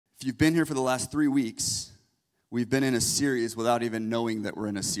If you've been here for the last 3 weeks, we've been in a series without even knowing that we're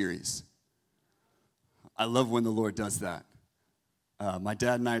in a series. I love when the Lord does that. My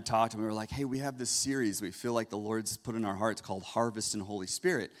dad and I talked, and we were like, hey, we have this series we feel like the Lord's put in our hearts called Harvest and Holy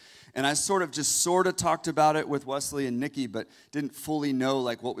Spirit. And I sort of talked about it with Wesley and Nikki, but didn't fully know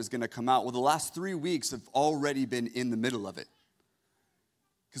like what was going to come out. Well, the last 3 weeks have already been in the middle of it.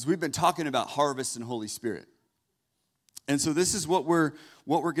 Because we've been talking about Harvest and Holy Spirit. And so this is what we're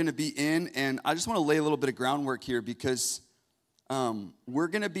going to be in, and I just want to lay a little bit of groundwork here because we're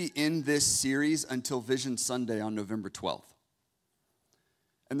going to be in this series until Vision Sunday on November 12th.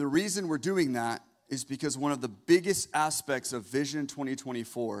 And the reason we're doing that is because one of the biggest aspects of Vision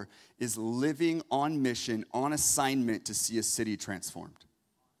 2024 is living on mission, on assignment to see a city transformed.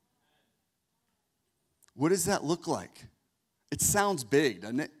 What does that look like? It sounds big,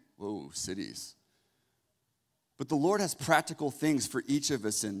 doesn't it? Whoa, cities. But the Lord has practical things for each of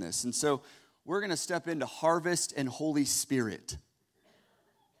us in this. And so we're going to step into Harvest and Holy Spirit.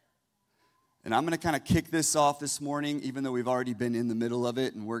 And I'm going to kind of kick this off this morning, even though we've already been in the middle of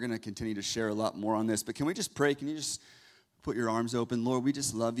it, and we're going to continue to share a lot more on this. But can we just pray? Can you just put your arms open? Lord, we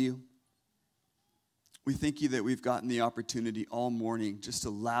just love you. We thank you that we've gotten the opportunity all morning just to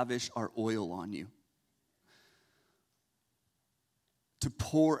lavish our oil on you. To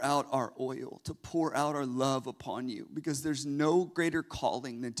pour out our oil, to pour out our love upon you, because there's no greater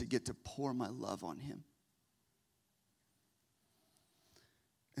calling than to get to pour my love on him.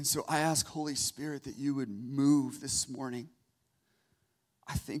 And so I ask, Holy Spirit, that you would move this morning.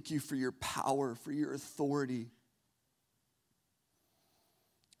 I thank you for your power, for your authority.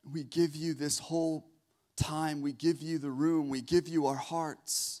 We give you this whole time. We give you the room. We give you our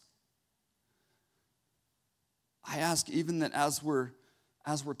hearts. I ask even that as we're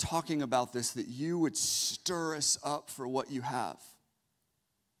talking about this, that you would stir us up for what you have.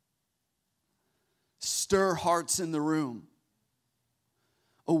 Stir hearts in the room.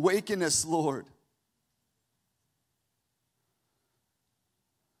 Awaken us, Lord.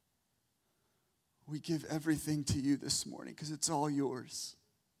 We give everything to you this morning because it's all yours.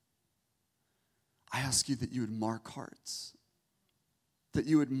 I ask you that you would mark hearts. That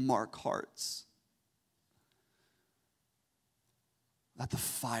you would mark hearts. That the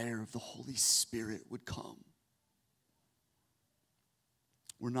fire of the Holy Spirit would come.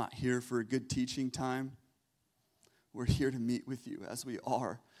 We're not here for a good teaching time. We're here to meet with you as we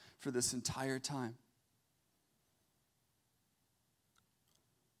are for this entire time.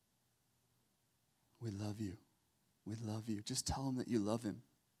 We love you. We love you. Just tell him that you love him.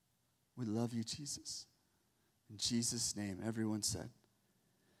 We love you, Jesus. In Jesus' name, everyone said,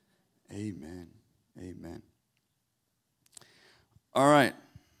 amen. Amen. All right,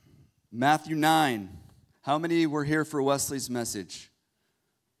 Matthew 9. How many were here for Wesley's message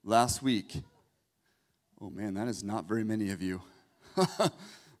last week? Oh man, that is not very many of you.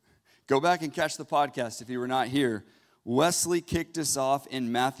 Go back and catch the podcast if you were not here. Wesley kicked us off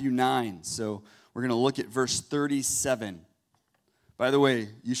in Matthew 9. So we're going to look at verse 37. By the way,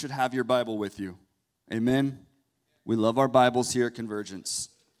 you should have your Bible with you. Amen? We love our Bibles here at Convergence.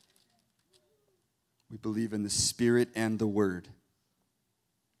 We believe in the Spirit and the Word.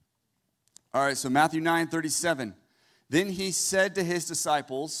 All right, so Matthew 9:37. Then he said to his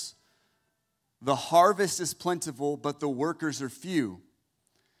disciples, the harvest is plentiful, but the workers are few.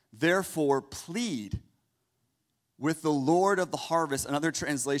 Therefore, plead with the Lord of the harvest. Another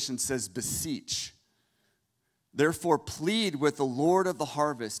translation says beseech. Therefore, plead with the Lord of the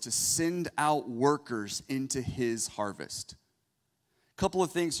harvest to send out workers into his harvest. A couple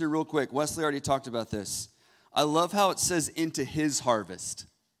of things here real quick. Wesley already talked about this. I love how it says into his harvest.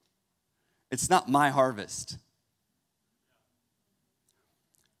 It's not my harvest.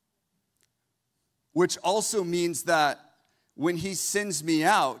 Which also means that when he sends me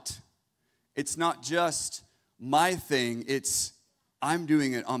out, it's not just my thing, it's I'm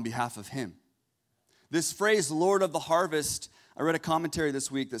doing it on behalf of him. This phrase, Lord of the harvest, I read a commentary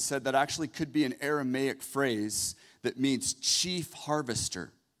this week that said that actually could be an Aramaic phrase that means chief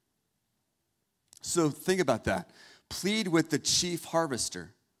harvester. So think about that. Plead with the chief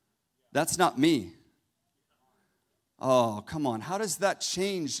harvester. That's not me. Oh, come on. How does that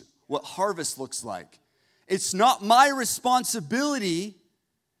change what harvest looks like? It's not my responsibility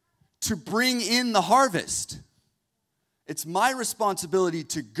to bring in the harvest. It's my responsibility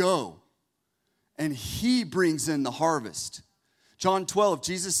to go, and he brings in the harvest. John 12,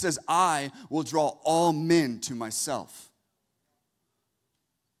 Jesus says, I will draw all men to myself.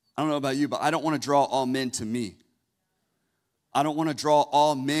 I don't know about you, but I don't want to draw all men to me. I don't want to draw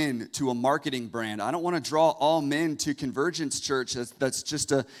all men to a marketing brand. I don't want to draw all men to Convergence Church. It's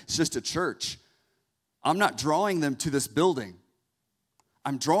just a church. I'm not drawing them to this building.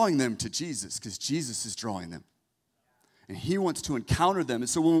 I'm drawing them to Jesus because Jesus is drawing them. And he wants to encounter them. And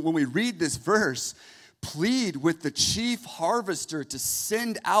so when we read this verse, plead with the chief harvester to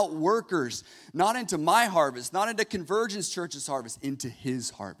send out workers, not into my harvest, not into Convergence Church's harvest, into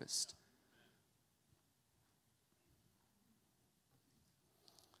his harvest.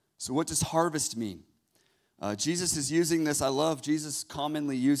 So what does harvest mean? Jesus is using this. I love Jesus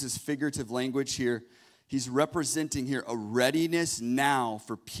commonly uses figurative language here. He's representing here a readiness now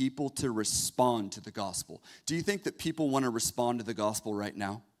for people to respond to the gospel. Do you think that people want to respond to the gospel right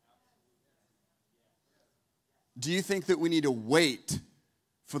now? Do you think that we need to wait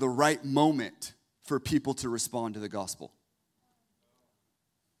for the right moment for people to respond to the gospel?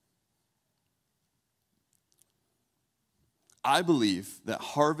 I believe that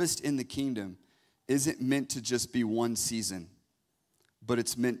harvest in the kingdom isn't meant to just be one season,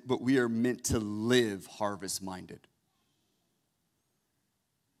 but we are meant to live harvest-minded.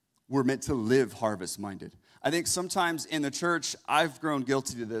 We're meant to live harvest-minded. I think sometimes in the church, I've grown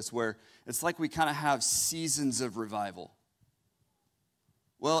guilty to this, where it's like we kind of have seasons of revival.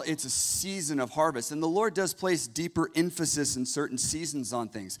 Well, it's a season of harvest, and the Lord does place deeper emphasis in certain seasons on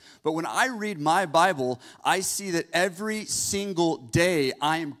things. But when I read my Bible, I see that every single day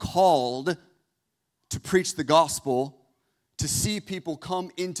I am called to preach the gospel, to see people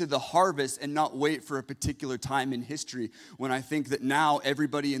come into the harvest and not wait for a particular time in history when I think that now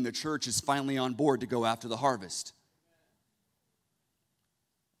everybody in the church is finally on board to go after the harvest.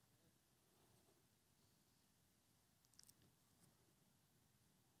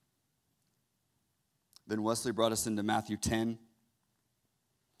 Then Wesley brought us into Matthew 10.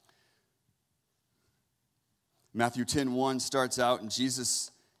 Matthew 10:1 starts out, and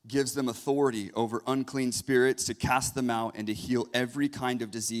Jesus gives them authority over unclean spirits to cast them out and to heal every kind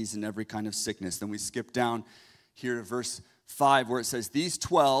of disease and every kind of sickness. Then we skip down here to verse 5 where it says, these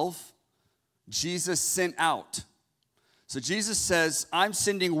 12 Jesus sent out. So Jesus says, I'm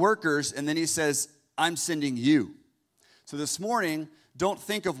sending workers, and then he says, I'm sending you. So this morning, don't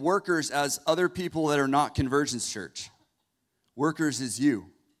think of workers as other people that are not Convergence Church. Workers is you.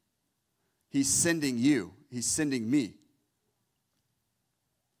 He's sending you. He's sending me.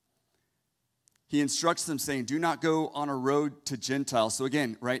 He instructs them saying, do not go on a road to Gentiles. So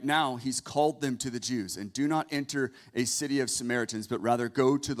again, right now, he's called them to the Jews. And do not enter a city of Samaritans, but rather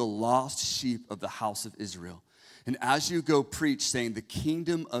go to the lost sheep of the house of Israel. And as you go, preach, saying, the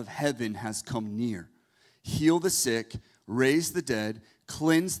kingdom of heaven has come near. Heal the sick, raise the dead,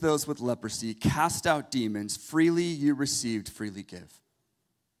 cleanse those with leprosy, cast out demons. Freely you received, freely give.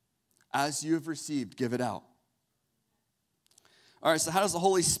 As you have received, give it out. All right, so how does the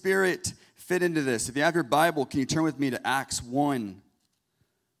Holy Spirit fit into this? If you have your Bible, can you turn with me to Acts 1,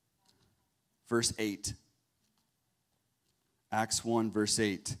 verse 8? Acts 1, verse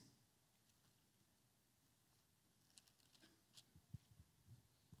 8.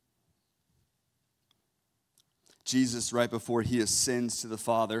 Jesus, right before he ascends to the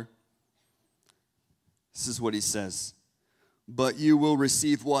Father, this is what he says. But you will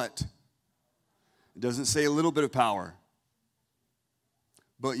receive what? It doesn't say a little bit of power.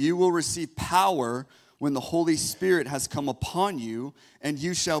 But you will receive power when the Holy Spirit has come upon you, and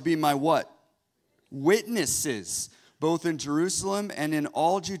you shall be my what? Witnesses, both in Jerusalem and in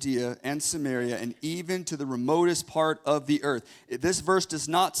all Judea and Samaria, and even to the remotest part of the earth. This verse does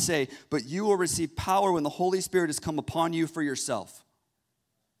not say, but you will receive power when the Holy Spirit has come upon you for yourself.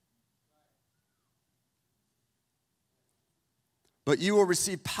 But you will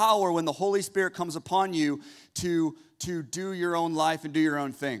receive power when the Holy Spirit comes upon you to do your own life and do your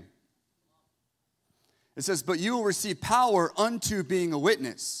own thing. It says, but you will receive power unto being a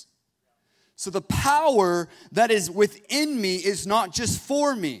witness. So the power that is within me is not just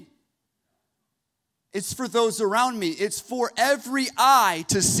for me. It's for those around me. It's for every eye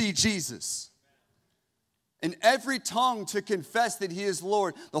to see Jesus. And every tongue to confess that he is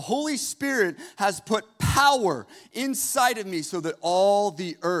Lord. The Holy Spirit has put power inside of me so that all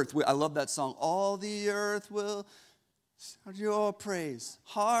the earth, I love that song, all the earth will shout your praise,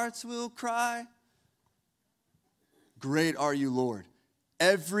 hearts will cry. Great are you, Lord.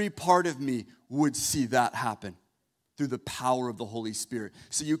 Every part of me would see that happen through the power of the Holy Spirit.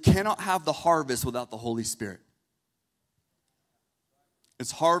 So you cannot have the harvest without the Holy Spirit.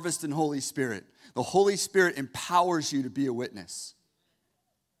 It's harvest and Holy Spirit. The Holy Spirit empowers you to be a witness.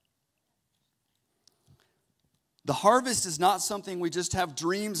 The harvest is not something we just have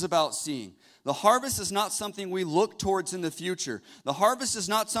dreams about seeing. The harvest is not something we look towards in the future. The harvest is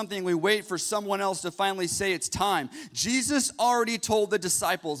not something we wait for someone else to finally say it's time. Jesus already told the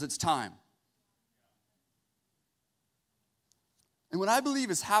disciples it's time. And what I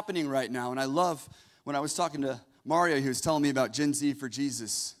believe is happening right now, and I love when I was talking to Mario, he was telling me about Gen Z for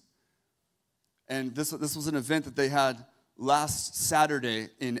Jesus. And this was an event that they had last Saturday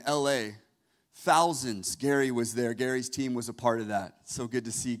in LA. Thousands. Gary was there. Gary's team was a part of that. So good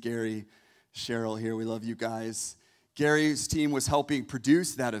to see Gary, Cheryl here. We love you guys. Gary's team was helping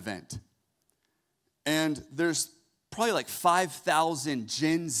produce that event. And there's probably like 5,000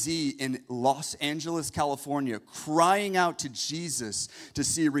 Gen Z in Los Angeles, California, crying out to Jesus to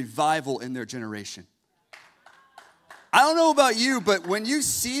see a revival in their generation. I don't know about you, but when you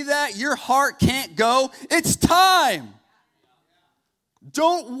see that, your heart can't go, it's time.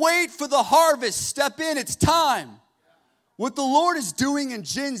 Don't wait for the harvest. Step in. It's time. What the Lord is doing in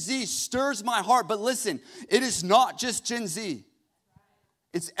Gen Z stirs my heart. But listen, it is not just Gen Z.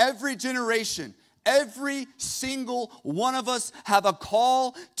 It's every generation. Every single one of us have a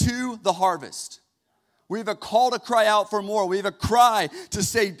call to the harvest. We have a call to cry out for more. We have a cry to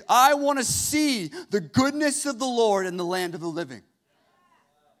say, I want to see the goodness of the Lord in the land of the living.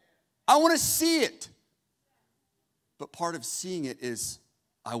 I want to see it. But part of seeing it is,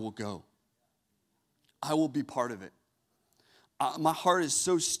 I will go. I will be part of it. My heart is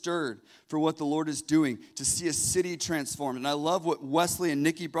so stirred for what the Lord is doing, to see a city transformed. And I love what Wesley and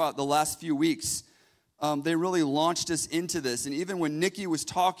Nikki brought the last few weeks. They really launched us into this. And even when Nikki was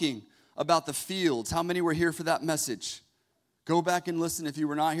talking about the fields, how many were here for that message? Go back and listen. If you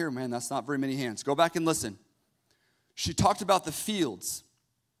were not here, man, that's not very many hands. Go back and listen. She talked about the fields.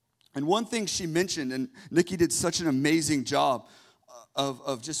 And one thing she mentioned, and Nikki did such an amazing job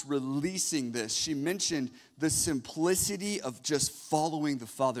of just releasing this, she mentioned the simplicity of just following the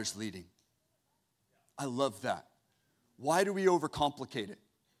Father's leading. I love that. Why do we overcomplicate it?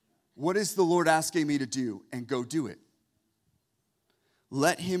 What is the Lord asking me to do? And go do it.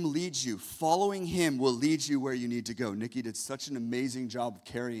 Let him lead you. Following him will lead you where you need to go. Nikki did such an amazing job of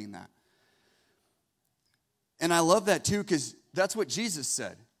carrying that. And I love that too, because that's what Jesus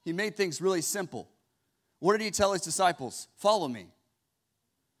said. He made things really simple. What did he tell his disciples? Follow me.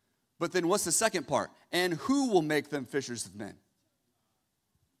 But then what's the second part? And who will make them fishers of men?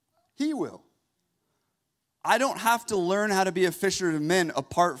 He will. I don't have to learn how to be a fisher of men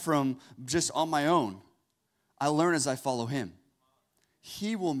apart from just on my own. I learn as I follow him.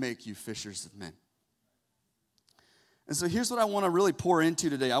 He will make you fishers of men. And so here's what I want to really pour into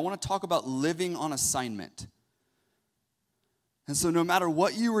today. I want to talk about living on assignment. And so no matter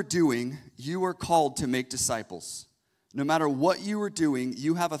what you are doing, you are called to make disciples. No matter what you are doing,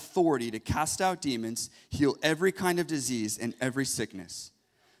 you have authority to cast out demons, heal every kind of disease and every sickness.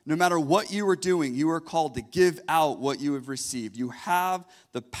 No matter what you are doing, you are called to give out what you have received. You have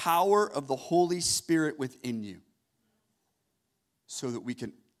the power of the Holy Spirit within you so that we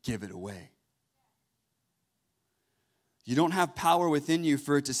can give it away. You don't have power within you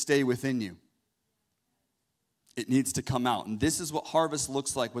for it to stay within you. It needs to come out. And this is what harvest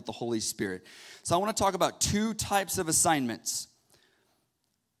looks like with the Holy Spirit. So I want to talk about two types of assignments.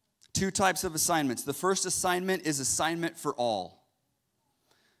 Two types of assignments. The first assignment is assignment for all.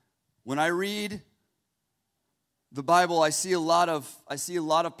 When I read the Bible, I see a lot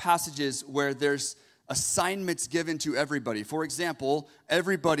of passages where there's assignments given to everybody. For example,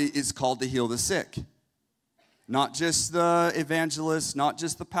 everybody is called to heal the sick. Not just the evangelist, not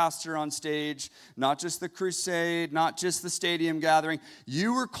just the pastor on stage, not just the crusade, not just the stadium gathering.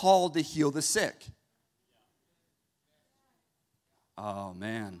 You were called to heal the sick. Oh,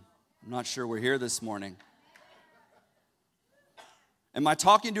 man. I'm not sure we're here this morning. Am I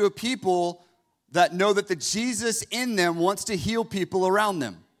talking to a people that know that the Jesus in them wants to heal people around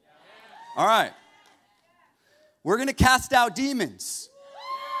them? All right. We're going to cast out demons.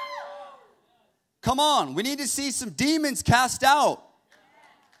 Come on, we need to see some demons cast out.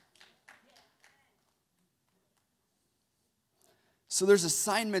 So there's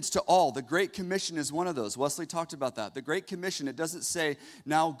assignments to all. The Great Commission is one of those. Wesley talked about that. The Great Commission, it doesn't say,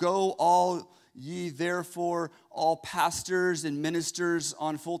 now go all ye therefore, all pastors and ministers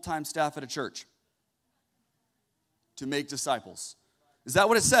on full-time staff at a church to make disciples. Is that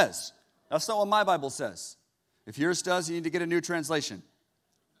what it says? That's not what my Bible says. If yours does, you need to get a new translation.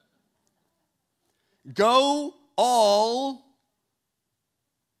 Go all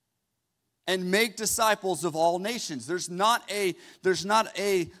and make disciples of all nations. There's not a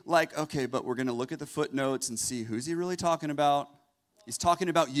like, okay, but we're going to look at the footnotes and see who's he really talking about. He's talking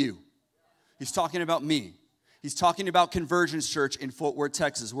about you. He's talking about me. He's talking about Convergence Church in Fort Worth,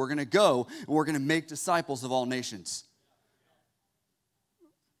 Texas. We're going to go and we're going to make disciples of all nations.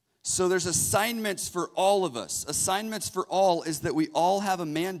 So there's assignments for all of us. Assignments for all is that we all have a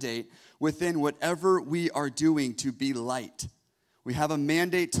mandate within whatever we are doing to be light. We have a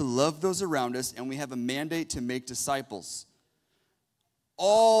mandate to love those around us, and we have a mandate to make disciples.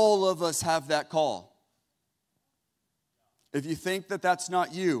 All of us have that call. If you think that that's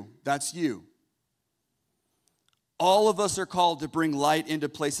not you, that's you. All of us are called to bring light into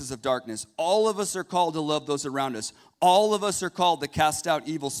places of darkness. All of us are called to love those around us. All of us are called to cast out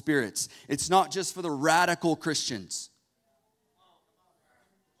evil spirits. It's not just for the radical Christians.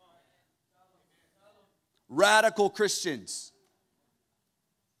 Radical Christians.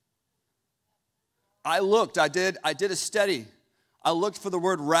 I did a study. I looked for the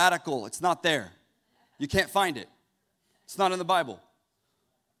word radical. It's not there. You can't find it. It's not in the Bible.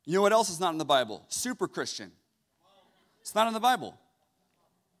 You know what else is not in the Bible? Super Christian. It's not in the Bible.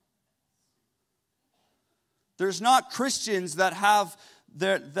 There's not Christians that have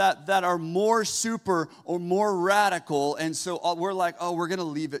that are more super or more radical, and so we're like, oh, we're going to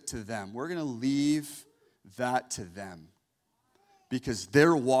leave it to them. We're going to leave that to them because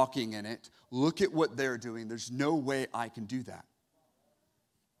they're walking in it. Look at what they're doing. There's no way I can do that.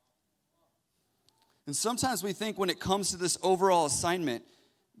 And sometimes we think when it comes to this overall assignment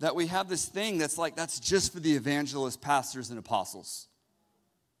that we have this thing that's like, that's just for the evangelists, pastors, and apostles.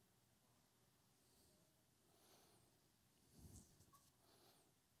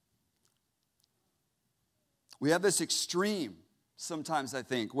 We have this extreme sometimes, I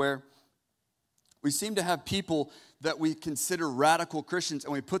think, where we seem to have people that we consider radical Christians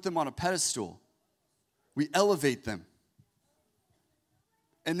and we put them on a pedestal. We elevate them.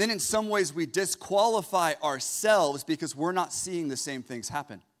 And then in some ways we disqualify ourselves because we're not seeing the same things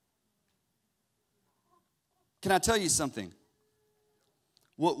happen. Can I tell you something?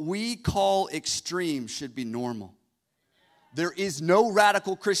 What we call extreme should be normal. There is no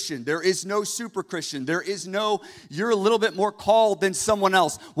radical Christian. There is no super Christian. There is no, you're a little bit more called than someone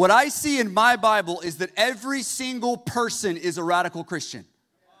else. What I see in my Bible is that every single person is a radical Christian.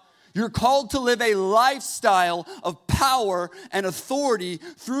 You're called to live a lifestyle of power and authority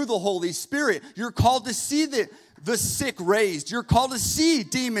through the Holy Spirit. You're called to see the sick raised. You're called to see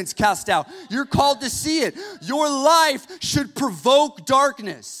demons cast out. You're called to see it. Your life should provoke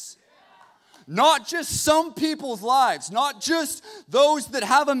darkness. Not just some people's lives, not just those that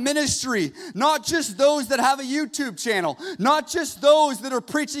have a ministry, not just those that have a YouTube channel, not just those that are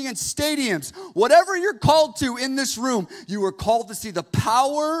preaching in stadiums. Whatever you're called to in this room, you are called to see the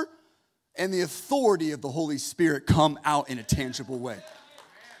power and the authority of the Holy Spirit come out in a tangible way.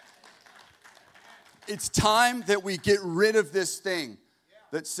 It's time that we get rid of this thing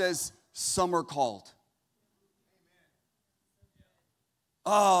that says some are called.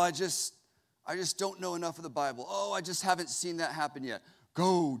 Oh, I just don't know enough of the Bible. Oh, I just haven't seen that happen yet.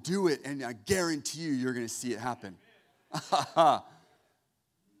 Go do it, and I guarantee you're going to see it happen. I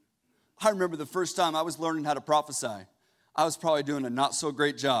remember the first time I was learning how to prophesy. I was probably doing a not so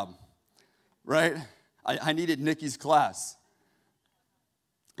great job, right? I needed Nikki's class.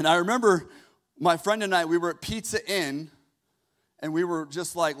 And I remember my friend and I, we were at Pizza Inn, and we were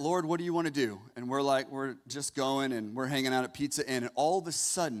just like, Lord, what do you want to do? And we're just going, and we're hanging out at Pizza Inn, and all of a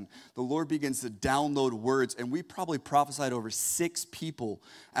sudden, the Lord begins to download words, and we probably prophesied over 6 people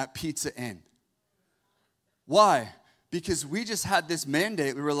at Pizza Inn. Why? Because we just had this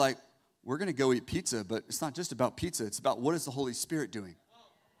mandate. We were like, we're going to go eat pizza, but it's not just about pizza. It's about what is the Holy Spirit doing?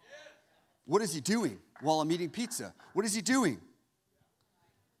 What is he doing while I'm eating pizza? What is he doing?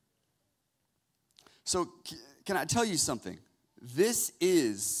 So can I tell you something? This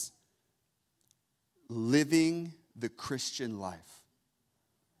is living the Christian life.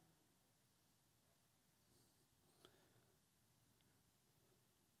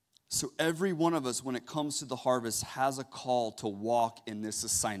 So every one of us, when it comes to the harvest, has a call to walk in this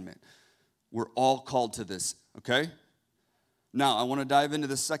assignment. We're all called to this, okay? Now, I want to dive into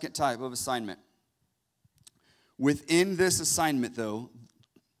the second type of assignment. Within this assignment, though,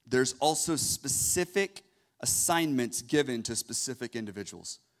 there's also specific assignments given to specific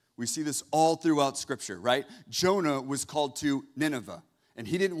individuals. We see this all throughout Scripture, right? Jonah was called to Nineveh, and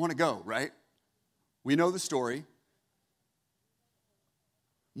he didn't want to go, right? We know the story.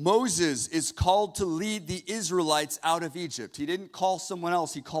 Moses is called to lead the Israelites out of Egypt. He didn't call someone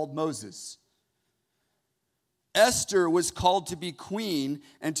else, he called Moses. Esther was called to be queen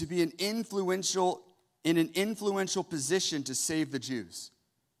and to be in an influential position to save the Jews.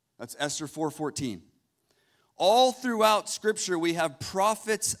 That's Esther 4:14. All throughout Scripture, we have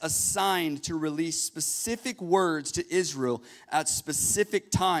prophets assigned to release specific words to Israel at specific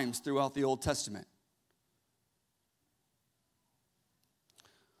times throughout the Old Testament.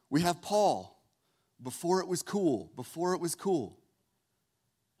 We have Paul, before it was cool,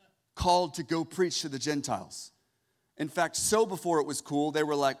 called to go preach to the Gentiles. In fact, so before it was cool, they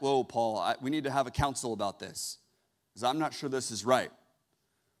were like, whoa, Paul, we need to have a council about this, because I'm not sure this is right.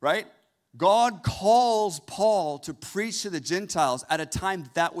 Right? God calls Paul to preach to the Gentiles at a time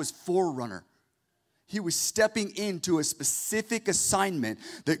that was forerunner. He was stepping into a specific assignment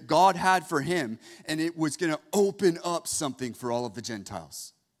that God had for him, and it was going to open up something for all of the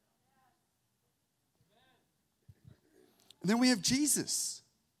Gentiles. And then we have Jesus,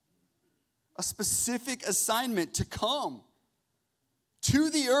 a specific assignment to come to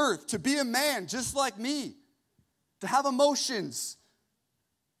the earth, to be a man just like me, to have emotions,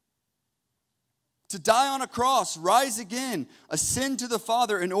 to die on a cross, rise again, ascend to the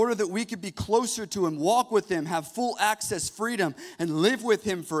Father in order that we could be closer to him, walk with him, have full access, freedom, and live with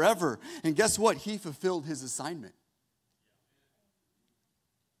him forever. And guess what? He fulfilled his assignment.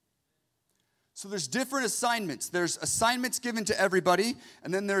 So there's different assignments. There's assignments given to everybody,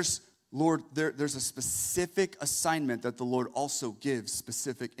 and then there's a specific assignment that the Lord also gives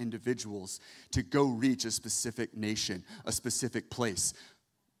specific individuals to go reach a specific nation, a specific place.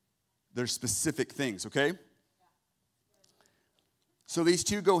 There's specific things, okay? So these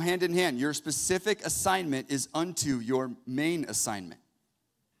two go hand in hand. Your specific assignment is unto your main assignment.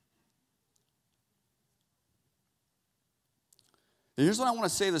 And here's what I want to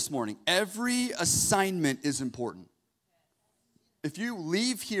say this morning. Every assignment is important. If you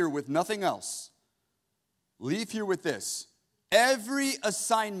leave here with nothing else, leave here with this. Every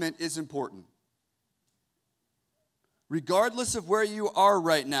assignment is important. Regardless of where you are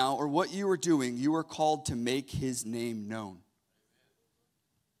right now or what you are doing, you are called to make his name known.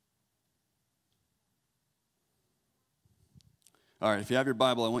 All right, if you have your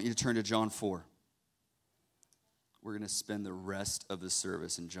Bible, I want you to turn to John 4. We're going to spend the rest of the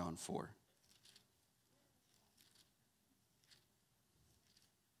service in John 4.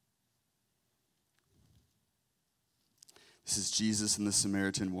 This is Jesus and the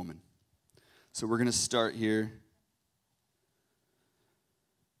Samaritan woman. So we're going to start here.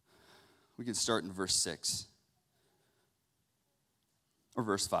 We can start in verse 6. Or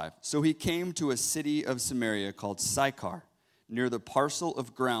verse 5. So he came to a city of Samaria called Sychar, near the parcel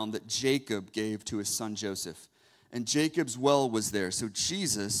of ground that Jacob gave to his son Joseph. And Jacob's well was there. So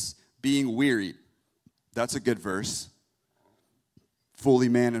Jesus, being wearied, that's a good verse. Fully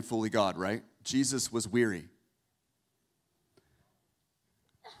man and fully God, right? Jesus was weary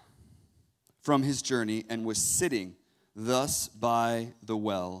from his journey and was sitting thus by the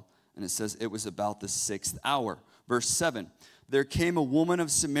well. And it says it was about the 6th hour. Verse 7, there came a woman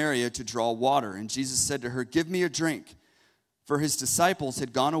of Samaria to draw water. And Jesus said to her, give me a drink. For his disciples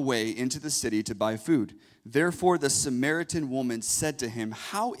had gone away into the city to buy food. Therefore the Samaritan woman said to him,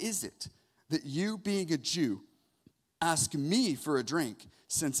 how is it that you, being a Jew, ask me for a drink,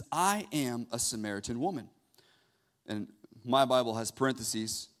 since I am a Samaritan woman? And my Bible has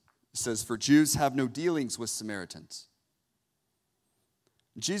parentheses. It says, for Jews have no dealings with Samaritans.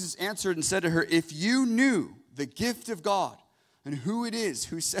 Jesus answered and said to her, if you knew the gift of God and who it is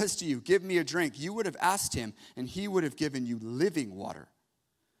who says to you, give me a drink, you would have asked him, and he would have given you living water.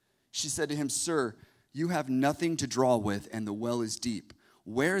 She said to him, sir, you have nothing to draw with, and the well is deep.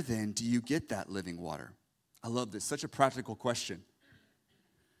 Where then do you get that living water? I love this. Such a practical question.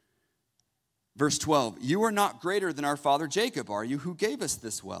 Verse 12, you are not greater than our father Jacob, are you, who gave us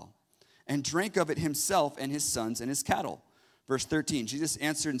this well, and drank of it himself and his sons and his cattle? Verse 13, Jesus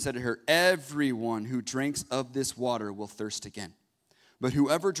answered and said to her, everyone who drinks of this water will thirst again. But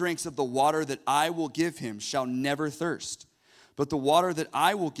whoever drinks of the water that I will give him shall never thirst. But the water that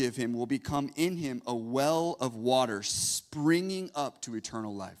I will give him will become in him a well of water springing up to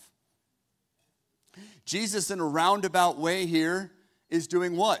eternal life. Jesus, in a roundabout way here, is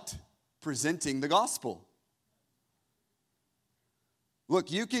doing what? Presenting the gospel. Look,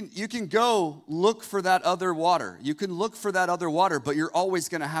 you can go look for that other water. You can look for that other water, but you're always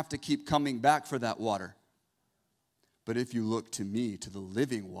going to have to keep coming back for that water. But if you look to me, to the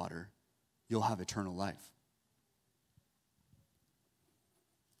living water, you'll have eternal life.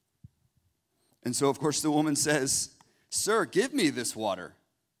 And so, of course, the woman says, sir, give me this water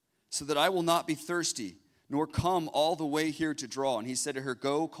so that I will not be thirsty, nor come all the way here to draw. And he said to her,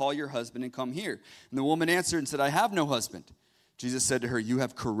 go, call your husband and come here. And the woman answered and said, I have no husband. Jesus said to her, you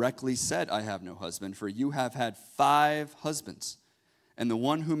have correctly said, I have no husband, for you have had 5 husbands, and the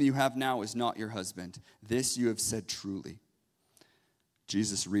one whom you have now is not your husband. This you have said truly."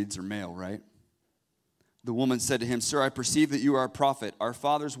 Jesus reads her mail, right? The woman said to him, "Sir, I perceive that you are a prophet. Our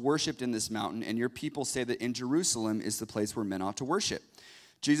fathers worshipped in this mountain, and your people say that in Jerusalem is the place where men ought to worship."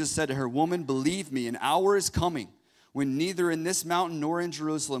 Jesus said to her, "Woman, believe me, an hour is coming when neither in this mountain nor in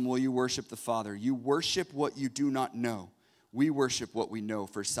Jerusalem will you worship the Father. You worship what you do not know. We worship what we know,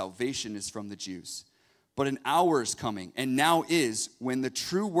 for salvation is from the Jews. But an hour is coming, and now is, when the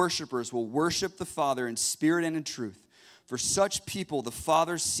true worshipers will worship the Father in spirit and in truth. For such people the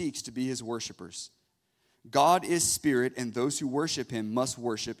Father seeks to be his worshipers. God is spirit, and those who worship him must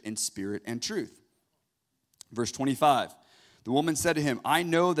worship in spirit and truth." Verse 25, the woman said to him, "I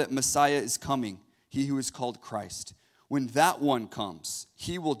know that Messiah is coming, he who is called Christ. When that one comes,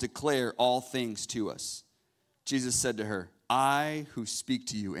 he will declare all things to us." Jesus said to her, "I who speak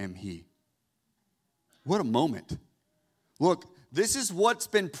to you am he." What a moment. Look, this is what's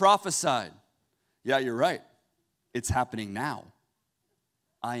been prophesied. Yeah, you're right. It's happening now.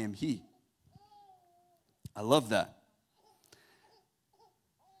 I am he. I love that.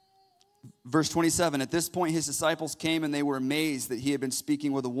 Verse 27, at this point his disciples came and they were amazed that he had been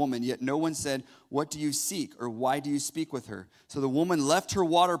speaking with a woman, yet no one said, "What do you seek?" or "Why do you speak with her?" So the woman left her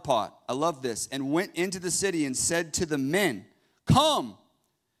water pot, I love this, and went into the city and said to the men, "Come,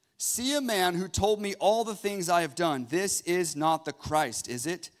 see a man who told me all the things I have done. This is not the Christ, is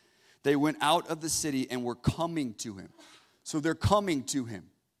it?" They went out of the city and were coming to him. So they're coming to him.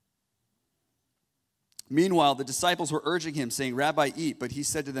 Meanwhile, the disciples were urging him, saying, "Rabbi, eat." But he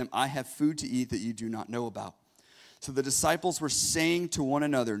said to them, "I have food to eat that you do not know about." So the disciples were saying to one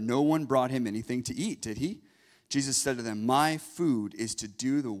another, "No one brought him anything to eat, did he?" Jesus said to them, "My food is to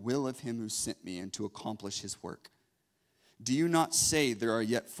do the will of him who sent me and to accomplish his work. Do you not say there are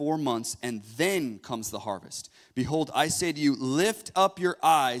yet 4 months and then comes the harvest? Behold, I say to you, lift up your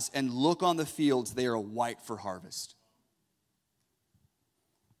eyes and look on the fields. They are white for harvest."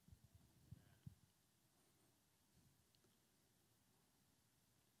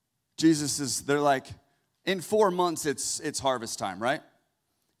 They're like, in 4 months, it's harvest time, right?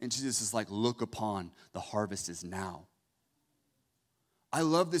 And Jesus is like, look upon, the harvest is now. I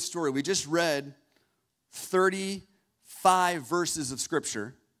love this story. We just read 35 verses of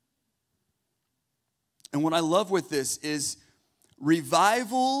scripture. And what I love with this is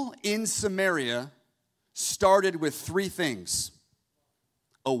revival in Samaria started with 3 things: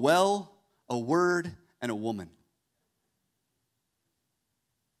 a well, a word, and a woman.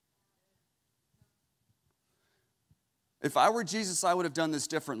 If I were Jesus, I would have done this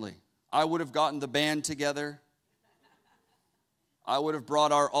differently. I would have gotten the band together. I would have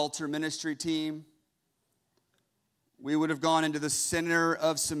brought our altar ministry team. We would have gone into the center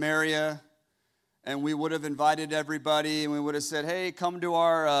of Samaria, and we would have invited everybody, and we would have said, "Hey, come to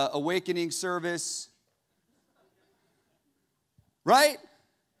our awakening service." Right?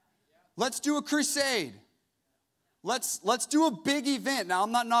 Let's do a crusade. Let's do a big event. Now,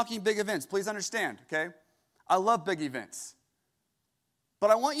 I'm not knocking big events. Please understand, okay? I love big events.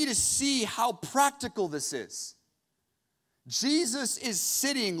 But I want you to see how practical this is. Jesus is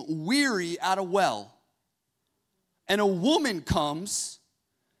sitting weary at a well, and a woman comes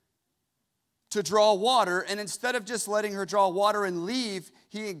to draw water, and instead of just letting her draw water and leave,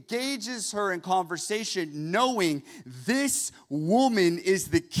 he engages her in conversation, knowing this woman is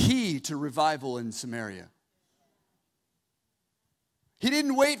the key to revival in Samaria. He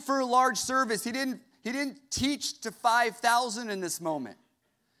didn't wait for a large service. He didn't teach to 5,000 in this moment.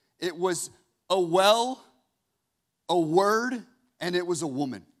 It was a well, a word, and it was a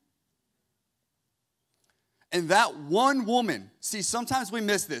woman. And that one woman, see, sometimes we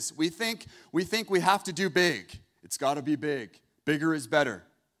miss this. We think we have to do big. It's got to be big. Bigger is better.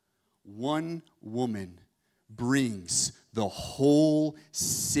 One woman brings the whole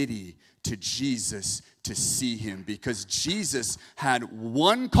city to Jesus to see him, because Jesus had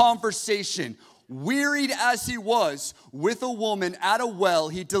one conversation, wearied as he was, with a woman at a well.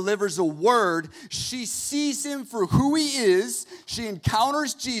 He delivers a word. She sees him for who he is. She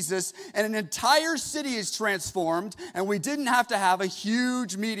encounters Jesus, and an entire city is transformed, and we didn't have to have a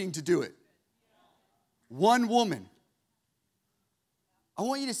huge meeting to do it. One woman. I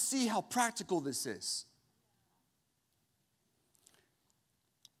want you to see how practical this is.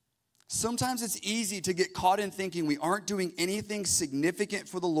 Sometimes it's easy to get caught in thinking we aren't doing anything significant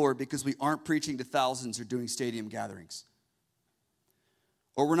for the Lord because we aren't preaching to thousands or doing stadium gatherings.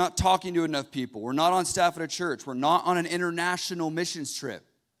 Or we're not talking to enough people. We're not on staff at a church. We're not on an international missions trip.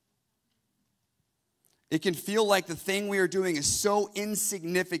 It can feel like the thing we are doing is so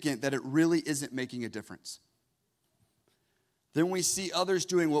insignificant that it really isn't making a difference. Then we see others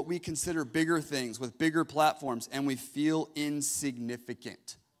doing what we consider bigger things with bigger platforms, and we feel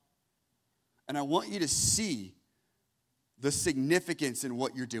insignificant. And I want you to see the significance in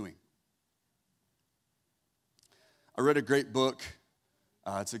what you're doing. I read a great book.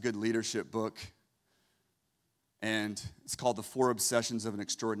 It's a good leadership book. And it's called The 4 Obsessions of an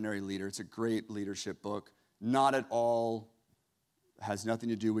Extraordinary Leader. It's a great leadership book. Not at all, has nothing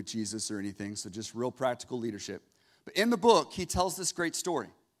to do with Jesus or anything, so just real practical leadership. But in the book, he tells this great story.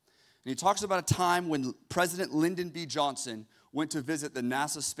 And he talks about a time when President Lyndon B. Johnson went to visit the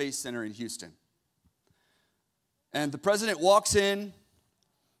NASA Space Center in Houston. And the president walks in,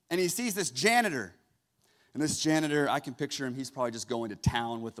 and he sees this janitor. And this janitor, I can picture him, he's probably just going to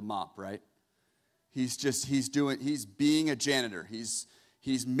town with the mop, right? He's being a janitor. He's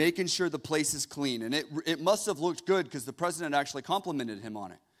making sure the place is clean. And it must have looked good because the president actually complimented him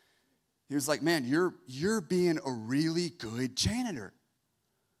on it. He was like, man, you're being a really good janitor.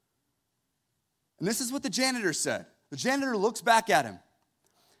 And this is what the janitor said. The janitor looks back at him,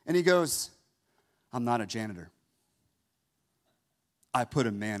 and he goes, I'm not a janitor. I put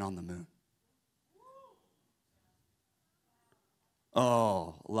a man on the moon.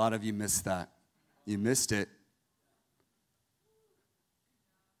 Oh, a lot of you missed that. You missed it.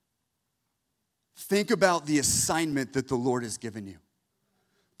 Think about the assignment that the Lord has given you.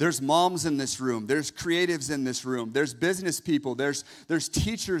 There's moms in this room. There's creatives in this room. There's business people. There's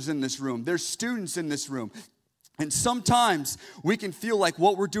teachers in this room. There's students in this room. And sometimes we can feel like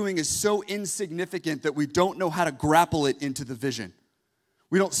what we're doing is so insignificant that we don't know how to grapple it into the vision.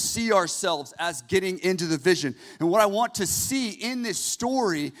 We don't see ourselves as getting into the vision. And what I want to see in this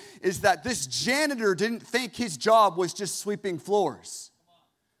story is that this janitor didn't think his job was just sweeping floors.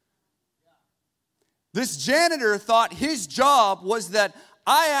 This janitor thought his job was that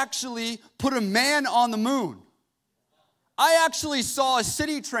I actually put a man on the moon. I actually saw a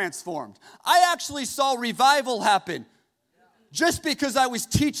city transformed. I actually saw revival happen just because I was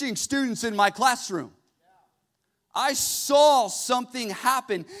teaching students in my classroom. I saw something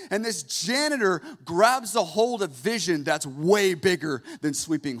happen, and this janitor grabs a hold of vision that's way bigger than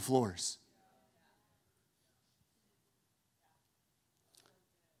sweeping floors.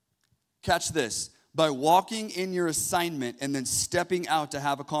 Catch this. By walking in your assignment and then stepping out to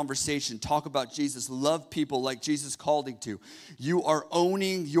have a conversation, talk about Jesus, love people like Jesus called you to, you are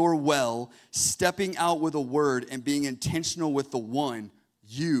owning your well, stepping out with a word and being intentional with the one.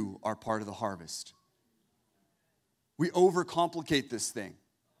 You are part of the harvest. We overcomplicate this thing.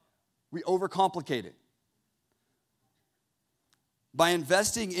 We overcomplicate it. By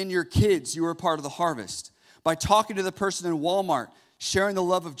investing in your kids, you are part of the harvest. By talking to the person in Walmart, sharing the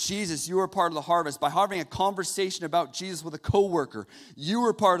love of Jesus, you are part of the harvest. By having a conversation about Jesus with a coworker, you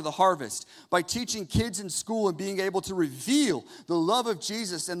are part of the harvest. By teaching kids in school and being able to reveal the love of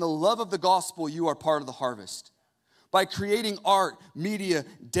Jesus and the love of the gospel, you are part of the harvest. By creating art, media,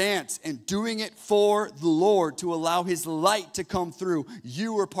 dance, and doing it for the Lord to allow His light to come through,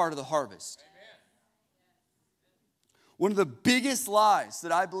 you are part of the harvest. Amen. One of the biggest lies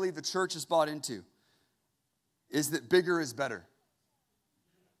that I believe the church has bought into is that bigger is better.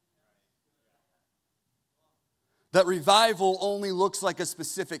 That revival only looks like a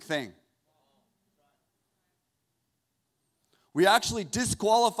specific thing. We actually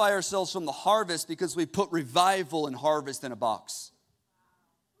disqualify ourselves from the harvest because we put revival and harvest in a box.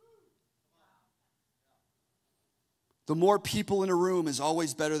 The more people in a room is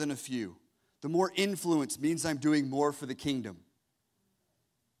always better than a few. The more influence means I'm doing more for the kingdom.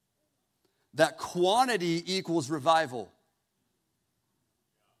 That quantity equals revival.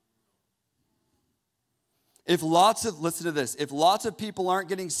 Listen to this, if lots of people aren't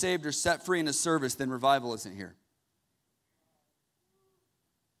getting saved or set free in a service, then revival isn't here.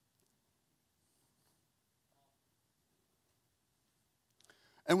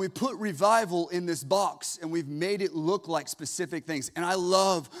 And we put revival in this box, and we've made it look like specific things. And I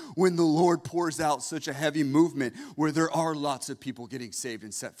love when the Lord pours out such a heavy movement where there are lots of people getting saved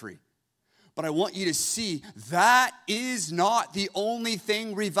and set free. But I want you to see that is not the only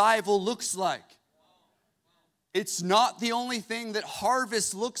thing revival looks like. It's not the only thing that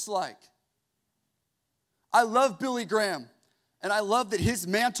harvest looks like. I love Billy Graham, and I love that his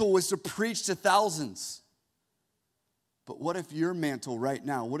mantle was to preach to thousands. But what if your mantle right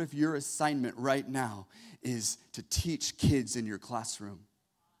now, what if your assignment right now is to teach kids in your classroom?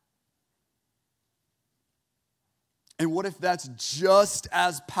 And what if that's just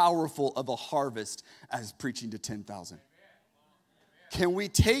as powerful of a harvest as preaching to 10,000? Can we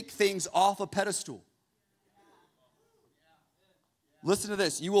take things off a pedestal? Listen to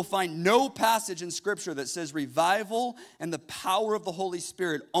this. You will find no passage in Scripture that says revival and the power of the Holy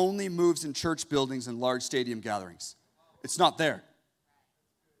Spirit only moves in church buildings and large stadium gatherings. It's not there.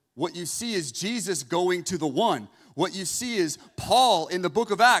 What you see is Jesus going to the one. What you see is Paul in the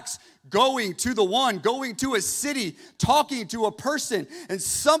book of Acts going to the one, going to a city, talking to a person, and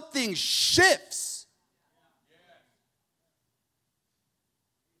something shifts.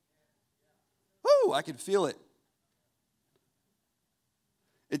 Woo, I can feel it.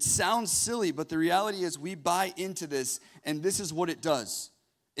 It sounds silly, but the reality is we buy into this, and this is what it does.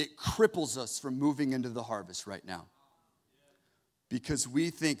 It cripples us from moving into the harvest right now. Because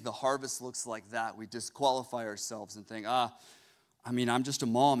we think the harvest looks like that. We disqualify ourselves and think, I'm just a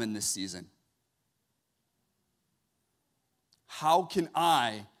mom in this season. How can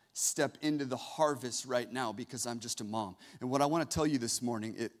I step into the harvest right now because I'm just a mom? And what I want to tell you this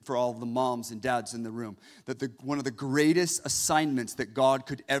morning, for all the moms and dads in the room, that one of the greatest assignments that God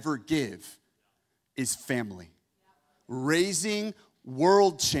could ever give is family. Raising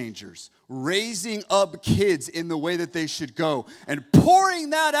world changers, raising up kids in the way that they should go, and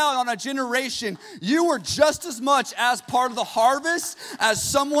pouring that out on a generation. You are just as much as part of the harvest as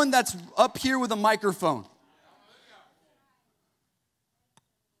someone that's up here with a microphone.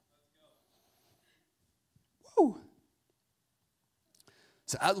 Woo.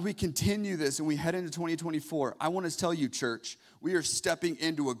 So as we continue this and we head into 2024, I want to tell you, church, we are stepping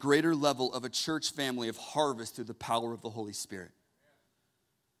into a greater level of a church family of harvest through the power of the Holy Spirit.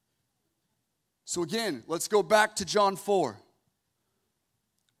 So again, let's go back to John 4.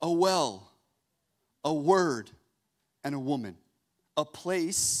 A well, a word, and a woman. A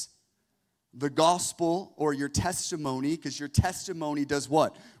place, the gospel, or your testimony, because your testimony does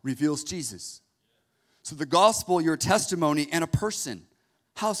what? Reveals Jesus. So the gospel, your testimony, and a person.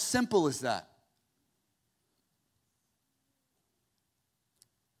 How simple is that?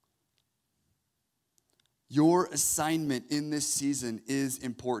 Your assignment in this season is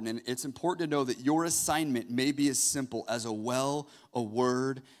important, and it's important to know that your assignment may be as simple as a well, a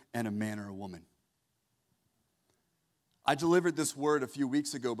word, and a man or a woman. I delivered this word a few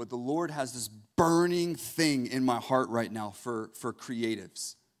weeks ago, but the Lord has this burning thing in my heart right now for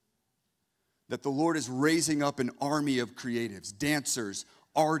creatives. That the Lord is raising up an army of creatives, dancers,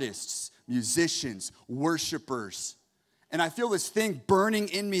 artists, musicians, worshipers. And I feel this thing burning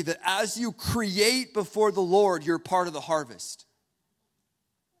in me that as you create before the Lord, you're part of the harvest.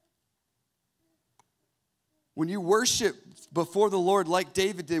 When you worship before the Lord like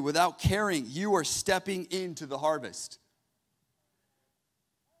David did without caring, you are stepping into the harvest.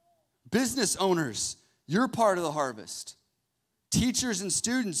 Business owners, you're part of the harvest. Teachers and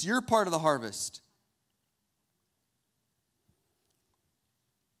students, you're part of the harvest.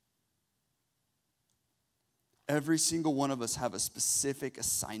 Every single one of us have a specific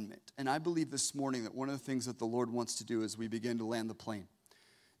assignment. And I believe this morning that one of the things that the Lord wants to do as we begin to land the plane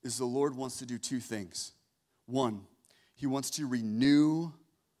is the Lord wants to do two things. One, He wants to renew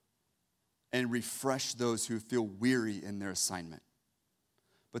and refresh those who feel weary in their assignment.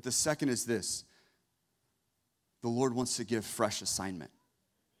 But the second is this. The Lord wants to give fresh assignment.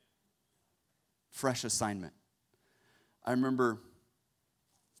 Fresh assignment. I remember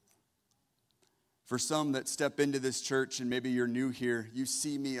for some that step into this church and maybe you're new here, you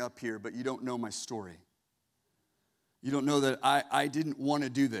see me up here, but you don't know my story. You don't know that I didn't want to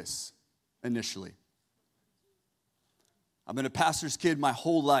do this initially. I've been a pastor's kid my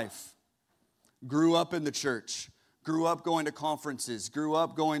whole life. Grew up in the church. Grew up going to conferences. Grew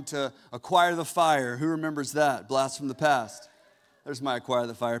up going to Acquire the Fire. Who remembers that? Blast from the past. There's my Acquire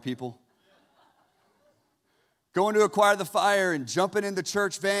the Fire people. Going to Acquire the Fire and jumping in the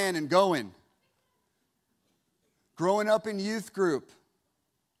church van and going. Growing up in youth group.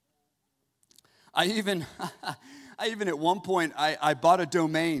 I even at one point, I bought a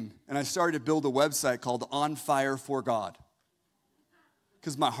domain and I started to build a website called On Fire for God.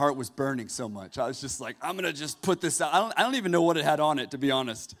 Because my heart was burning so much. I was just like, I'm going to just put this out. I don't even know what it had on it, to be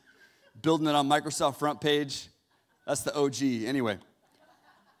honest. Building it on Microsoft front page. That's the OG. Anyway.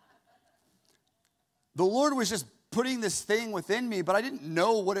 The Lord was just putting this thing within me, but I didn't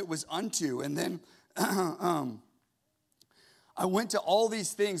know what it was unto. And then I went to all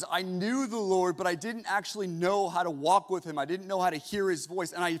these things. I knew the Lord, but I didn't actually know how to walk with Him. I didn't know how to hear His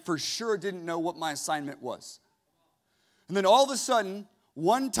voice. And I for sure didn't know what my assignment was. And then all of a sudden,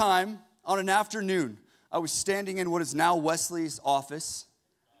 one time on an afternoon, I was standing in what is now Wesley's office,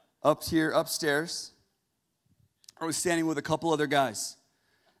 up here, upstairs. I was standing with a couple other guys.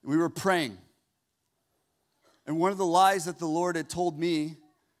 We were praying. And one of the lies that the Lord had told me,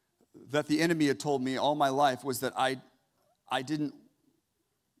 that the enemy had told me all my life, was that I didn't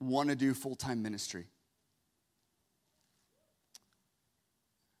want to do full-time ministry.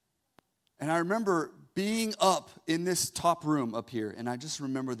 And I remember being up in this top room up here, and I just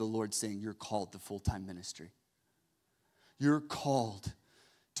remember the Lord saying, you're called to full-time ministry. You're called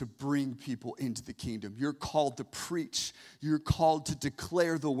to bring people into the kingdom. You're called to preach. You're called to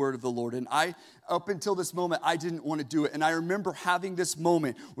declare the word of the Lord. And up until this moment, I didn't want to do it. And I remember having this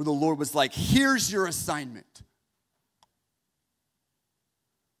moment where the Lord was like, here's your assignment.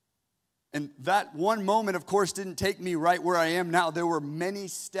 And that one moment, of course, didn't take me right where I am now. There were many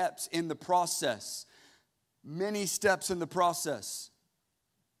steps in the process. Many steps in the process.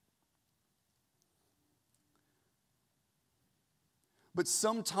 But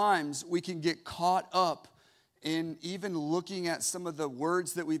sometimes we can get caught up in even looking at some of the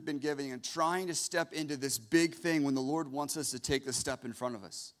words that we've been giving and trying to step into this big thing when the Lord wants us to take the step in front of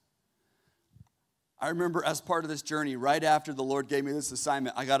us. I remember as part of this journey, right after the Lord gave me this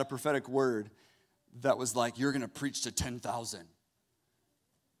assignment, I got a prophetic word that was like, you're going to preach to 10,000.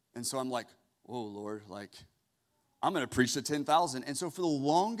 And so I'm like, whoa, Lord, like, I'm going to preach to 10,000. And so for the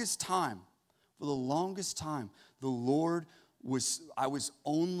longest time, the Lord I was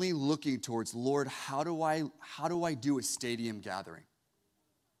only looking towards, Lord, how do I do a stadium gathering?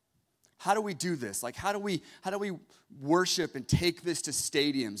 How do we do this? Like, how do we worship and take this to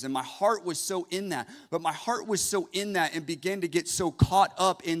stadiums? And my heart was so in that. But my heart was so in that and began to get so caught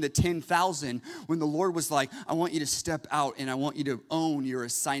up in the 10,000 when the Lord was like, I want you to step out and I want you to own your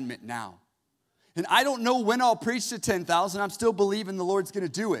assignment now. And I don't know when I'll preach to 10,000. I'm still believing the Lord's going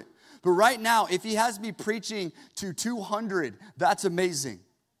to do it. But right now, if he has me preaching to 200, that's amazing.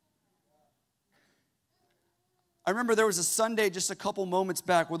 I remember there was a Sunday just a couple moments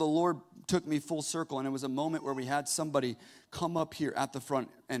back where the Lord took me full circle, and it was a moment where we had somebody come up here at the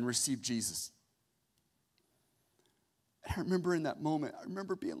front and receive Jesus. And I remember in that moment, I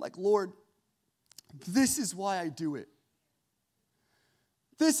remember being like, Lord, this is why I do it.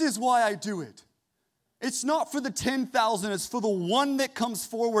 This is why I do it. It's not for the 10,000, it's for the one that comes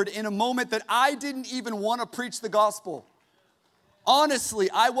forward in a moment that I didn't even want to preach the gospel. Honestly,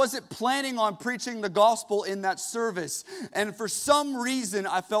 I wasn't planning on preaching the gospel in that service. And for some reason,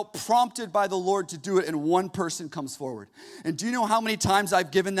 I felt prompted by the Lord to do it, and one person comes forward. And do you know how many times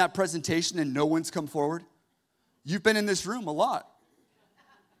I've given that presentation and no one's come forward? You've been in this room a lot.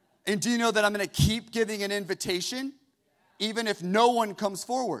 And do you know that I'm going to keep giving an invitation even if no one comes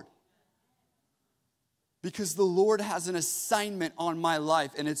forward? Because the Lord has an assignment on my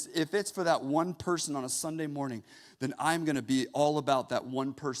life. And if it's for that one person on a Sunday morning, then I'm going to be all about that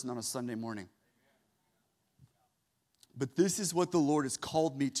one person on a Sunday morning. But this is what the Lord has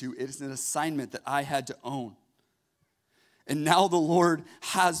called me to. It is an assignment that I had to own. And now the Lord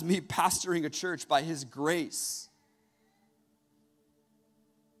has me pastoring a church by his grace.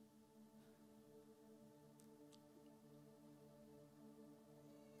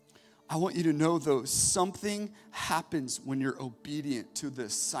 I want you to know, though, something happens when you're obedient to the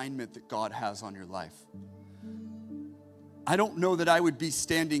assignment that God has on your life. I don't know that I would be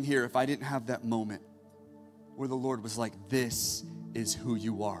standing here if I didn't have that moment where the Lord was like, this is who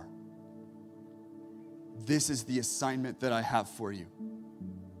you are. This is the assignment that I have for you.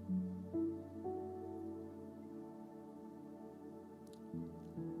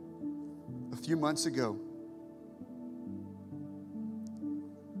 A few months ago,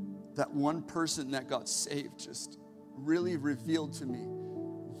 that one person that got saved just really revealed to me,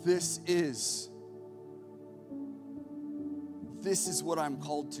 this is what I'm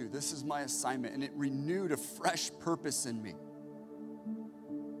called to. This is my assignment. And it renewed a fresh purpose in me.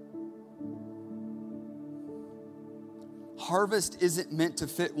 Harvest isn't meant to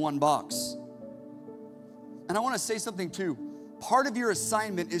fit one box. And I want to say something too. Part of your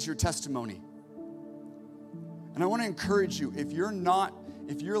assignment is your testimony. And I want to encourage you, if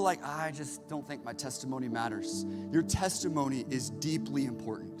you're like, I just don't think my testimony matters, your testimony is deeply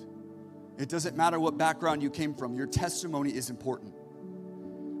important. It doesn't matter what background you came from, your testimony is important.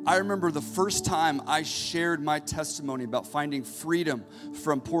 I remember the first time I shared my testimony about finding freedom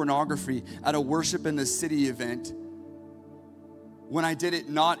from pornography at a Worship in the City event, when I did it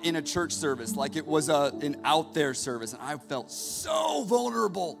not in a church service, like it was an out there service, and I felt so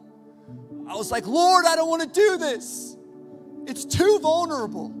vulnerable. I was like, Lord, I don't want to do this. It's too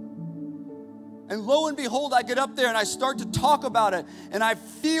vulnerable. And lo and behold, I get up there and I start to talk about it, and I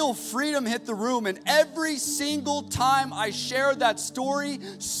feel freedom hit the room. And every single time I share that story,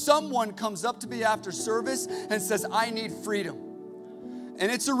 someone comes up to me after service and says, I need freedom.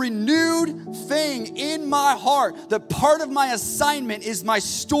 And it's a renewed thing in my heart that part of my assignment is my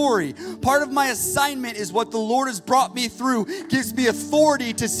story. Part of my assignment is what the Lord has brought me through, gives me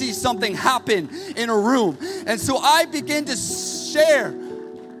authority to see something happen in a room. And so I begin to share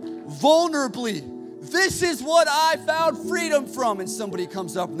vulnerably, this is what I found freedom from. And somebody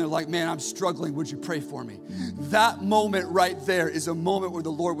comes up and they're like, man, I'm struggling. Would you pray for me? That moment right there is a moment where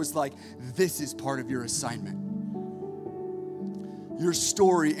the Lord was like, this is part of your assignment. Your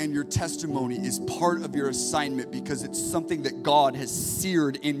story and your testimony is part of your assignment because it's something that God has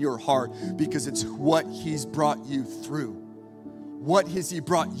seared in your heart because it's what He's brought you through. What has He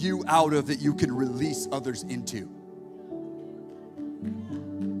brought you out of that you can release others into?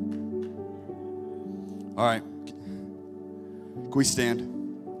 All right. Can we stand?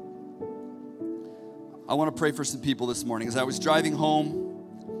 I want to pray for some people this morning. As I was driving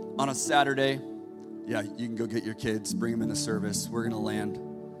home on a Saturday, yeah, you can go get your kids, bring them in the service. We're going to land.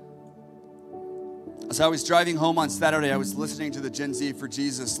 As I was driving home on Saturday, I was listening to the Gen Z for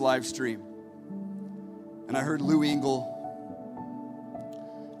Jesus live stream. And I heard Lou Engle.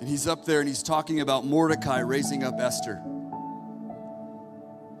 And he's up there and he's talking about Mordecai raising up Esther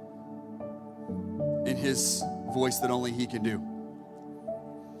in his voice that only he can do.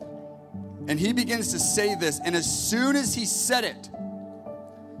 And he begins to say this, and as soon as he said it,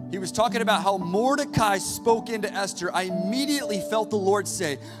 he was talking about how Mordecai spoke into Esther. I immediately felt the Lord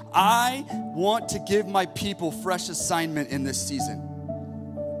say, I want to give my people fresh assignment in this season.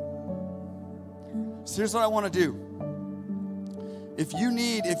 So here's what I want to do. If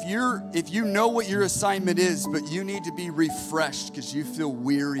you know what your assignment is, but you need to be refreshed because you feel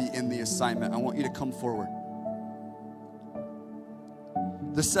weary in the assignment, I want you to come forward.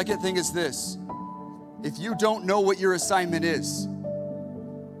 The second thing is this. If you don't know what your assignment is,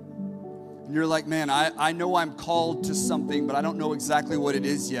 and you're like, man, I know I'm called to something, but I don't know exactly what it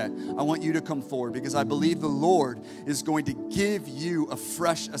is yet, I want you to come forward because I believe the Lord is going to give you a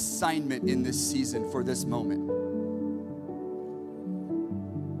fresh assignment in this season for this moment.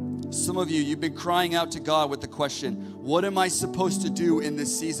 Some of you, you've been crying out to God with the question, what am I supposed to do in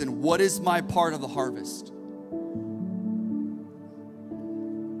this season? What is my part of the harvest?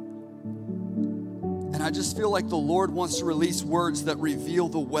 And I just feel like the Lord wants to release words that reveal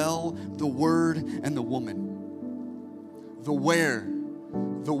the well, the word, and the woman. The where,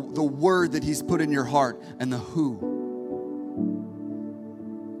 the word that He's put in your heart, and the who.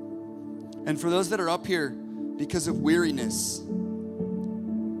 And for those that are up here because of weariness,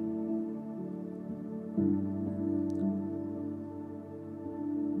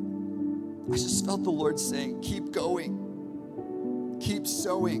 I just felt the Lord saying, keep going, keep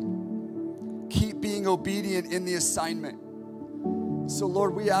sowing, keep being obedient in the assignment. So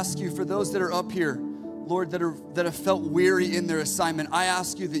Lord, we ask you for those that are up here, Lord, that have felt weary in their assignment, I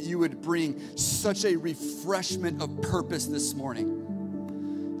ask you that you would bring such a refreshment of purpose this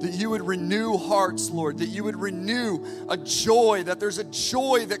morning. That you would renew hearts, Lord, that you would renew a joy, that there's a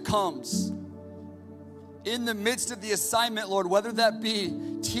joy that comes in the midst of the assignment, Lord, whether that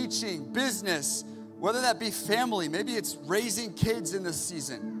be teaching, business, whether that be family, maybe it's raising kids in this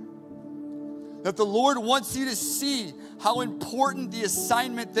season. That the Lord wants you to see how important the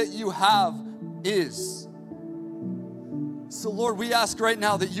assignment that you have is. So Lord, we ask right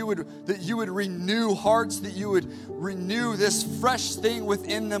now that you would renew hearts, that you would renew this fresh thing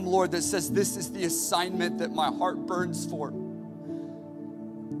within them, Lord, that says this is the assignment that my heart burns for.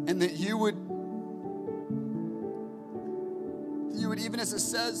 And that you would, even as it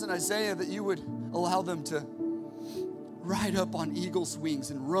says in Isaiah, that you would allow them to ride up on eagle's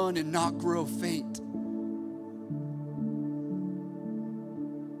wings and run and not grow faint.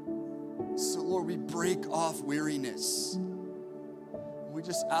 So Lord, we break off weariness. We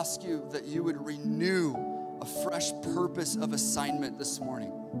just ask you that you would renew a fresh purpose of assignment this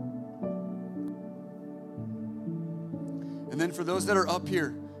morning. And then for those that are up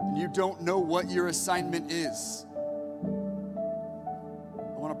here and you don't know what your assignment is,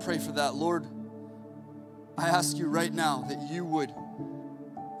 I want to pray for that. Lord, I ask you right now that you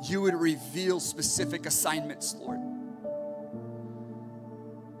would reveal specific assignments, Lord.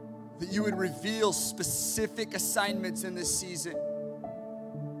 That you would reveal specific assignments in this season.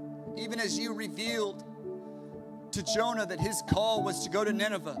 Even as you revealed to Jonah that his call was to go to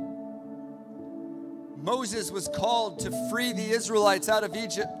Nineveh. Moses was called to free the Israelites out of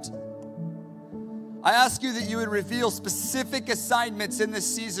Egypt. I ask you that you would reveal specific assignments in this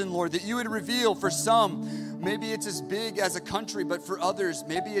season, Lord, that you would reveal for some, maybe it's as big as a country, but for others,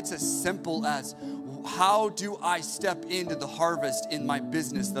 maybe it's as simple as, how do I step into the harvest in my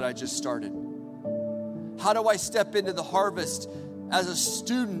business that I just started? How do I step into the harvest as a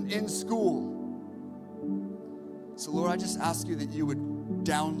student in school. So Lord, I just ask you that you would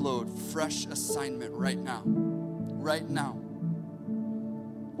download fresh assignment right now. Right now.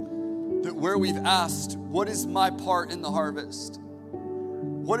 That where we've asked, what is my part in the harvest?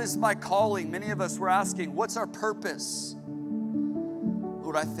 What is my calling? Many of us were asking, what's our purpose?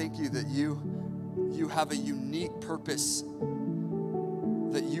 Lord, I thank you that you have a unique purpose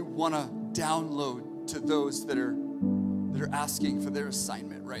that you want to download to those that are asking for their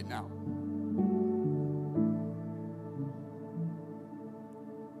assignment right now.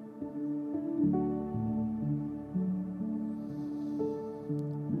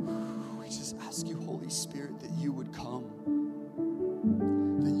 We just ask you, Holy Spirit, that you would come,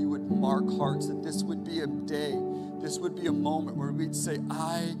 that you would mark hearts, that this would be a day, this would be a moment where we'd say,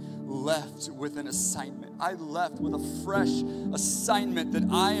 I left with an assignment. I left with a fresh assignment that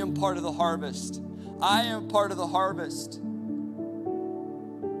I am part of the harvest. I am part of the harvest.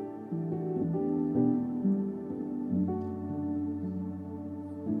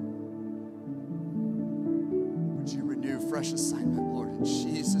 Would you renew fresh assignment, Lord, in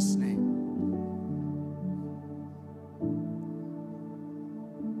Jesus' name?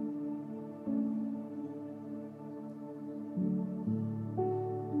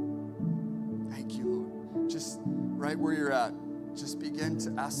 Thank you, Lord. Just right where you're at, just begin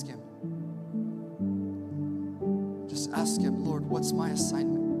to ask Him. Just ask Him, Lord, what's my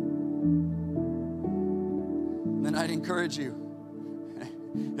assignment? And then I'd encourage you,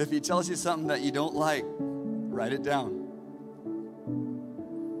 if He tells you something that you don't like, write it down.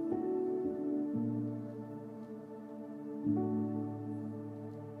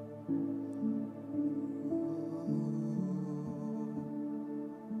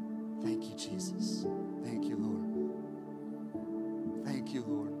 Thank you, Jesus. Thank you, Lord. Thank you,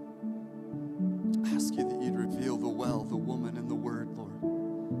 Lord. I ask you that you'd reveal the well, the woman, and the word, Lord.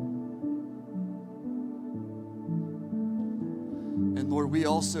 And Lord, we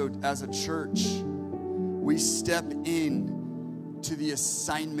also, as a church, we step in to the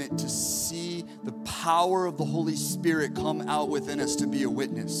assignment to see the power of the Holy Spirit come out within us to be a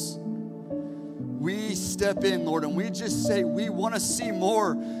witness. We step in, Lord, and we just say, we want to see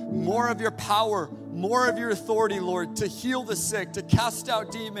more of your power, more of your authority, Lord, to heal the sick, to cast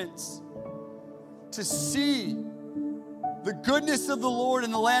out demons, to see the goodness of the Lord in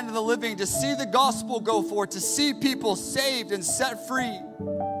the land of the living, to see the gospel go forth, to see people saved and set free.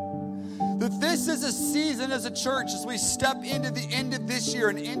 That this is a season as a church, as we step into the end of this year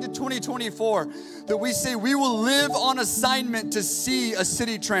and into 2024, that we say we will live on assignment to see a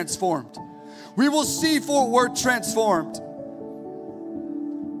city transformed. We will see Fort Worth transformed.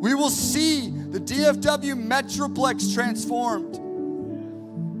 We will see the DFW Metroplex transformed.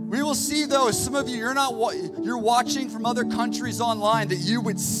 We will see those. Some of you, you're watching from other countries online, that you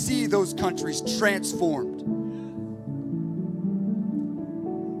would see those countries transformed.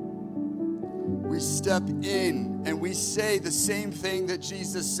 We step in and we say the same thing that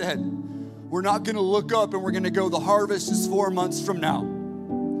Jesus said. We're not going to look up and we're going to go, the harvest is 4 months from now.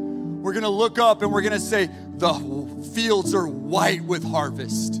 We're going to look up and we're going to say, the fields are white with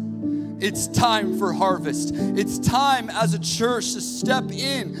harvest. It's time for harvest. It's time as a church to step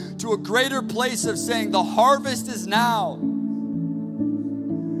in to a greater place of saying the harvest is now.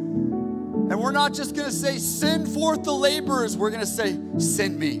 And we're not just going to say, send forth the laborers. We're going to say,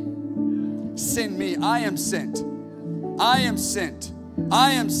 send me. Send me. I am sent. I am sent.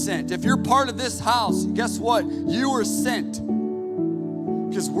 I am sent. If you're part of this house, guess what? You are sent.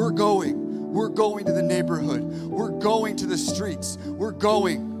 Because we're going. We're going to the neighborhood. We're going to the streets. We're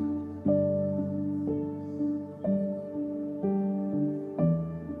going.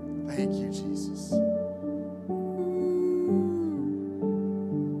 Thank you, Jesus.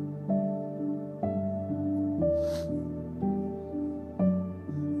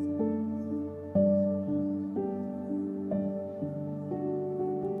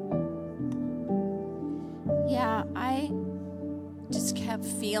 Yeah, I just kept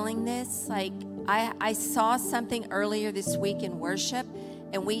feeling this. Like I saw something earlier this week in worship,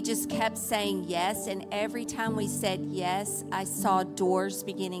 and we just kept saying yes. And every time we said yes, I saw doors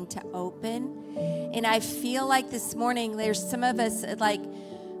beginning to open. And I feel like this morning, there's some of us, like,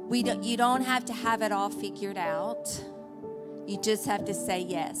 you don't have to have it all figured out. You just have to say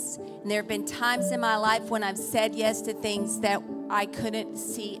yes. And there have been times in my life when I've said yes to things that I couldn't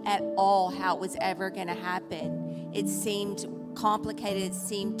see at all how it was ever going to happen. It seemed complicated. It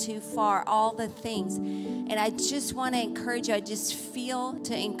seemed too far, all the things. And I just want to encourage you. I just feel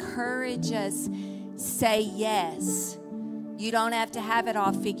to encourage us, say yes. You don't have to have it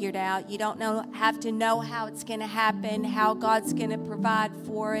all figured out. You don't have to know how it's going to happen, how God's going to provide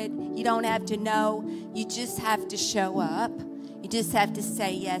for it. You don't have to know. You just have to show up. You just have to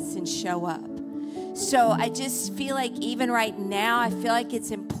say yes and show up. So I just feel like even right now, I feel like it's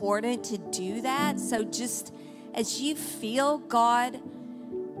important to do that. So just as you feel God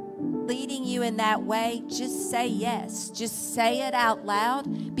leading you in that way, just say yes. Just say it out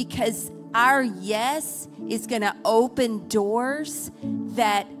loud, because our yes is going to open doors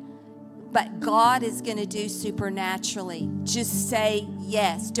but God is going to do supernaturally. Just say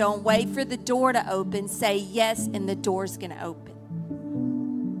yes. Don't wait for the door to open. Say yes, and the door's going to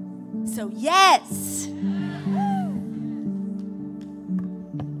open. So yes.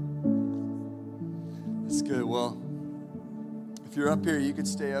 That's good. Well, if you're up here, you could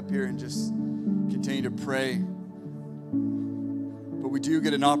stay up here and just continue to pray. But we do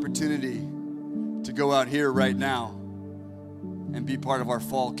get an opportunity to go out here right now and be part of our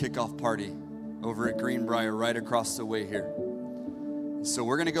fall kickoff party over at Greenbrier, right across the way here. So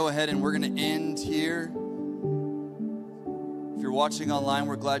we're going to go ahead and we're going to end here. If you're watching online,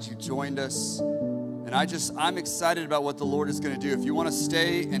 we're glad you joined us. And I'm excited about what the Lord is going to do. If you want to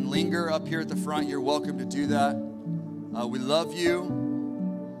stay and linger up here at the front, you're welcome to do that. We love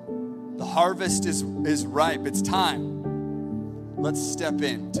you. The harvest is ripe. It's time. Let's step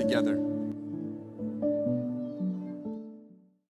in together.